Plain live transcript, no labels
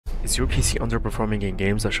Is your PC underperforming in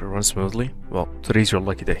games that should run smoothly? Well, today's your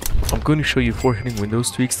lucky day. I'm going to show you 4 hidden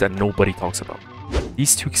Windows tweaks that nobody talks about.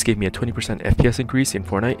 These tweaks gave me a 20% FPS increase in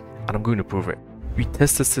Fortnite, and I'm going to prove it. We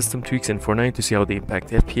tested system tweaks in Fortnite to see how they impact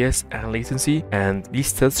FPS and latency, and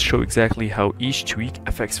these tests show exactly how each tweak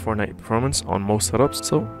affects Fortnite performance on most setups,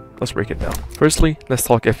 so let's break it down. Firstly, let's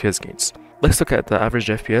talk FPS gains. Let's look at the average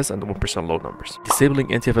FPS and the 1% load numbers. Disabling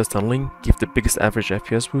NTFS tunneling gave the biggest average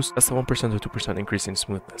FPS boost. That's a 1% to 2% increase in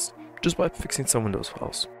smoothness, just by fixing some Windows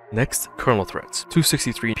files. Next, kernel threads.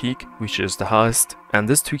 263 peak, which is the highest, and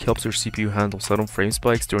this tweak helps your CPU handle sudden frame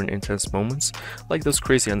spikes during intense moments, like those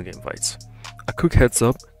crazy endgame fights. A quick heads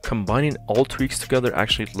up, combining all tweaks together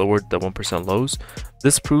actually lowered the 1% lows.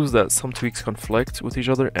 This proves that some tweaks conflict with each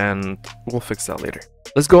other, and we'll fix that later.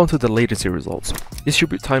 Let's go on to the latency results.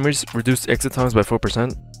 Distribute timers reduced exit times by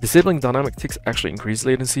 4%. Disabling dynamic ticks actually increased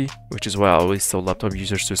latency, which is why I always tell laptop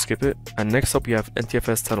users to skip it. And next up we have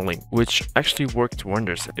NTFS tunneling, which actually worked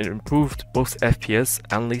wonders. It improved both FPS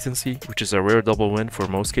and latency, which is a rare double win for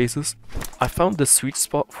most cases. I found the sweet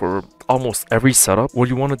spot for almost every setup. What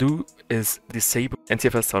you want to do is disable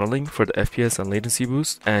NTFS tunneling for the FPS and latency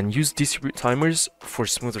boost, and use distribute timers for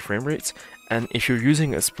smoother frame rates. And if you're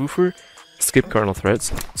using a spoofer, skip kernel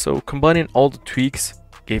threads. So combining all the tweaks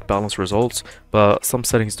gave balanced results, but some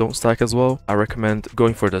settings don't stack as well. I recommend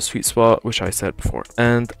going for the sweet spot, which I said before.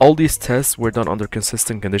 And all these tests were done under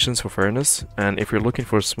consistent conditions for fairness, and if you're looking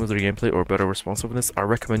for smoother gameplay or better responsiveness, I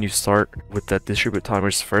recommend you start with the distribute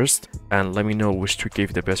timers first and let me know which tweak gave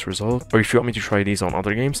you the best result, or if you want me to try these on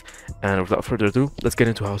other games. And without further ado, let's get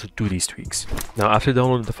into how to do these tweaks. Now, after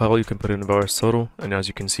downloading the file, you can put it in VirusTotal, and as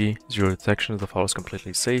you can see, zero detection. The file is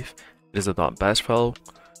completely safe. It is a .bash file.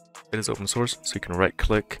 It is open source, so you can right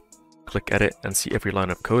click, click edit, and see every line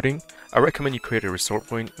of coding. I recommend you create a restore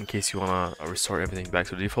point in case you want to restore everything back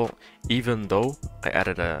to default, even though I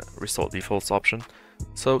added a restore defaults option,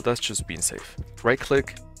 so that's just being safe. Right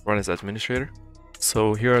click, run as administrator.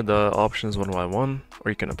 So here are the options one by one,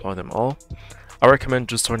 or you can apply them all. I recommend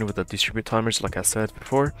just starting with the distribute timers like I said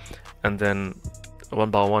before, and then one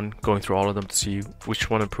by one going through all of them to see which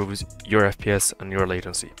one improves your FPS and your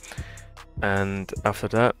latency. And after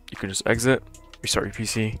that, you can just exit, restart your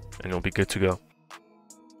PC, and you'll be good to go.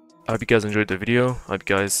 I hope you guys enjoyed the video. I hope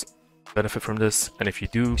you guys benefit from this, and if you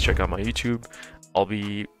do, check out my YouTube. I'll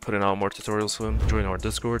be putting out more tutorials soon. Join our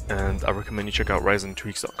Discord, and I recommend you check out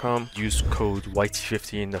RyzenTweaks.com. Use code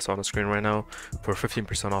YT15 that's on the screen right now for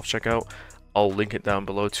 15% off checkout. I'll link it down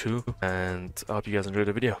below too, and I hope you guys enjoyed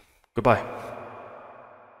the video. Goodbye.